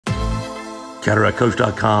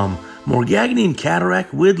CataractCoach.com, Morgagnian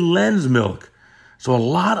cataract with lens milk. So a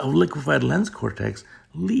lot of liquefied lens cortex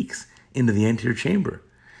leaks into the anterior chamber.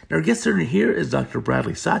 Now our guest surgeon here is Dr.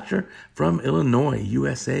 Bradley Satcher from Illinois,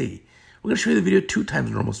 USA. We're going to show you the video 2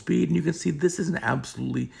 times normal speed, and you can see this is an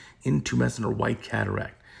absolutely intumescent or white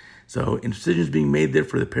cataract. So incisions being made there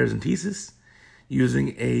for the paracentesis,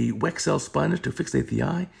 using a Wexel sponge to fixate the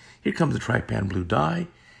eye. Here comes the trypan blue dye,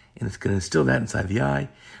 and it's going to instill that inside the eye.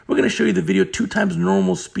 We're going to show you the video 2 times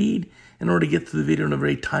normal speed in order to get through the video in a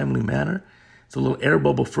very timely manner. So a little air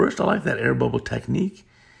bubble first. I like that air bubble technique.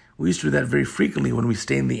 We used to do that very frequently when we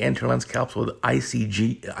stained the anterior lens capsule with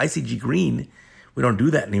ICG green. We don't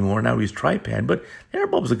do that anymore. Now we use trypan, but air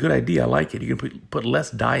bubble is a good idea. I like it. You can put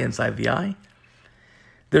less dye inside the eye.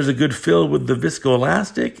 There's a good fill with the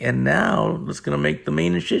viscoelastic, and now it's going to make the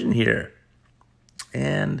main incision here.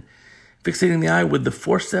 And fixating the eye with the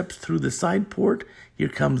forceps through the side port. Here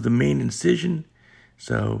comes the main incision.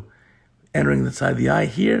 So entering the side of the eye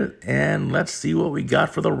here, and let's see what we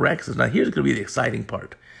got for the rexis. Now here's going to be the exciting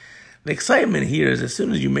part. The excitement here is as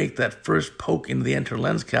soon as you make that first poke into the anterior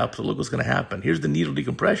lens capsule, look what's going to happen. Here's the needle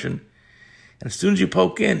decompression. And as soon as you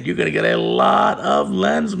poke in, you're going to get a lot of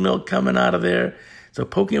lens milk coming out of there. So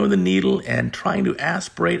poking in with the needle and trying to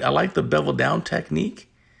aspirate. I like the bevel down technique.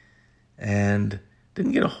 And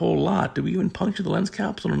didn't get a whole lot. Did we even puncture the lens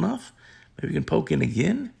capsule enough? Maybe we can poke in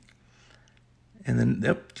again. And then,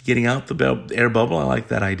 yep, getting out the air bubble. I like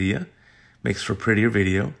that idea. Makes for a prettier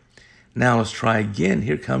video. Now let's try again.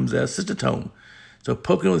 Here comes a cystotome. So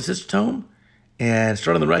poking with the cystotome and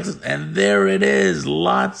start on the rexis, and there it is.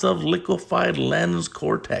 Lots of liquefied lens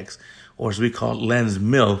cortex, or as we call it, lens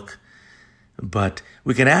milk. But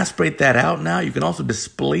we can aspirate that out now. You can also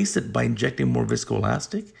displace it by injecting more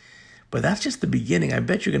viscoelastic. But that's just the beginning. I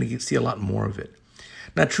bet you're going to see a lot more of it.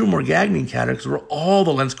 Now, true Morgagnian cataracts where all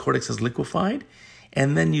the lens cortex is liquefied,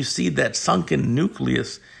 and then you see that sunken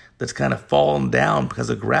nucleus that's kind of fallen down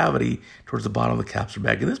because of gravity towards the bottom of the capsular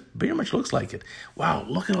bag. And this very much looks like it. Wow,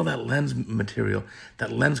 look at all that lens material,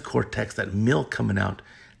 that lens cortex, that milk coming out.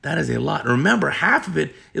 That is a lot. And remember, half of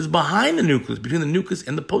it is behind the nucleus, between the nucleus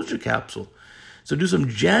and the posterior capsule. So do some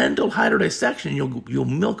gentle hydrodissection, you'll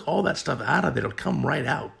milk all that stuff out of there. It'll come right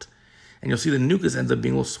out. And you'll see the nucleus ends up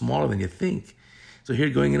being a little smaller than you think. So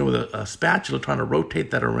here going in with a spatula, trying to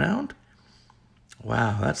rotate that around.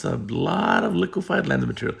 Wow, that's a lot of liquefied lens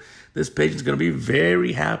material. This patient's going to be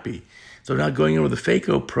very happy. So now going in with a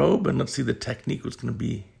phaco probe, and let's see the technique that's going to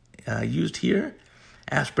be used here.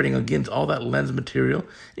 Aspirating against all that lens material.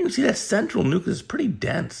 You can see that central nucleus is pretty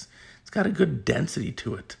dense. It's got a good density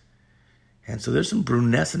to it. And so there's some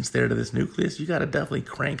brunescence there to this nucleus. You got to definitely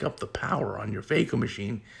crank up the power on your phaco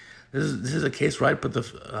machine. This is a case where I put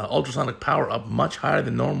the ultrasonic power up much higher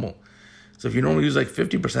than normal. So if you normally use like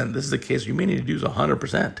 50%, this is a case where you may need to use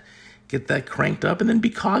 100%. Get that cranked up and then be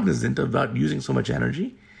cognizant about using so much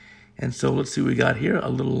energy. And so let's see what we got here. A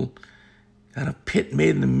little kind of pit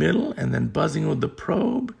made in the middle and then buzzing with the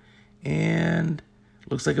probe. And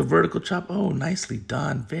looks like a vertical chop. Oh, nicely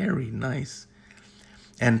done. Very nice.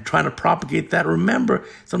 And trying to propagate that. Remember,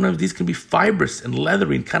 sometimes these can be fibrous and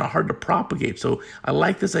leathery and kind of hard to propagate. So I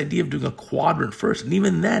like this idea of doing a quadrant first. And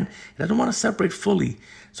even then, it doesn't want to separate fully.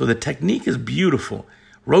 So the technique is beautiful.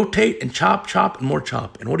 Rotate and chop, chop, and more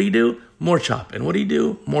chop. And what do you do? More chop. And what do you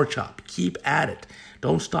do? More chop. Keep at it.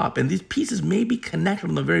 Don't stop. And these pieces may be connected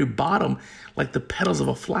on the very bottom like the petals of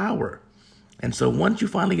a flower. And so once you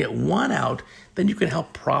finally get one out, then you can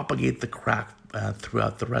help propagate the crack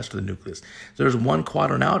throughout the rest of the nucleus. So there's one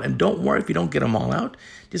quadrant out, and don't worry if you don't get them all out.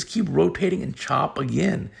 Just keep rotating and chop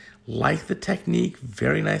again. Like the technique,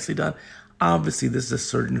 very nicely done. Obviously, this is a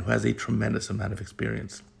surgeon who has a tremendous amount of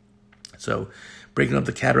experience. So breaking up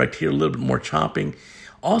the cataract here, a little bit more chopping.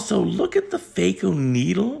 Also, look at the phaco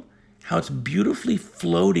needle, how it's beautifully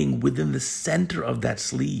floating within the center of that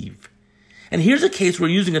sleeve. And here's a case where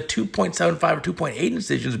using a 2.75 or 2.8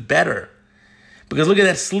 incision is better. Because look at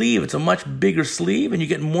that sleeve. It's a much bigger sleeve and you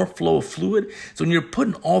get more flow of fluid. So when you're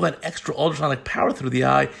putting all that extra ultrasonic power through the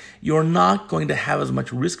eye, you're not going to have as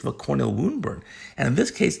much risk of a corneal wound burn. And in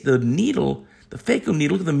this case, the needle, the phaco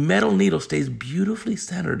needle, the metal needle stays beautifully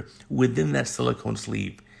centered within that silicone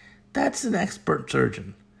sleeve. That's an expert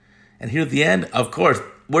surgeon. And here at the end, of course,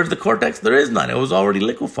 where's the cortex? There is none. It was already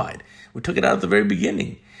liquefied. We took it out at the very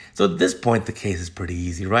beginning. So at this point, the case is pretty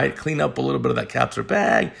easy, right? Clean up a little bit of that capsular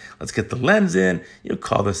bag. Let's get the lens in. You'll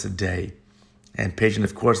call this a day. And patient,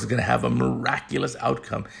 of course, is going to have a miraculous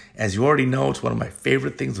outcome. As you already know, it's one of my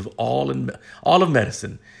favorite things of all of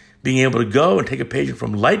medicine. Being able to go and take a patient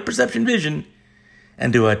from light perception vision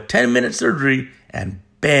and do a 10-minute surgery and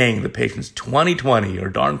bang, the patient's 20/20 or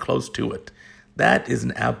darn close to it. That is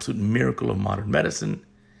an absolute miracle of modern medicine.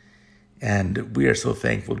 And we are so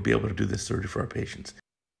thankful to be able to do this surgery for our patients.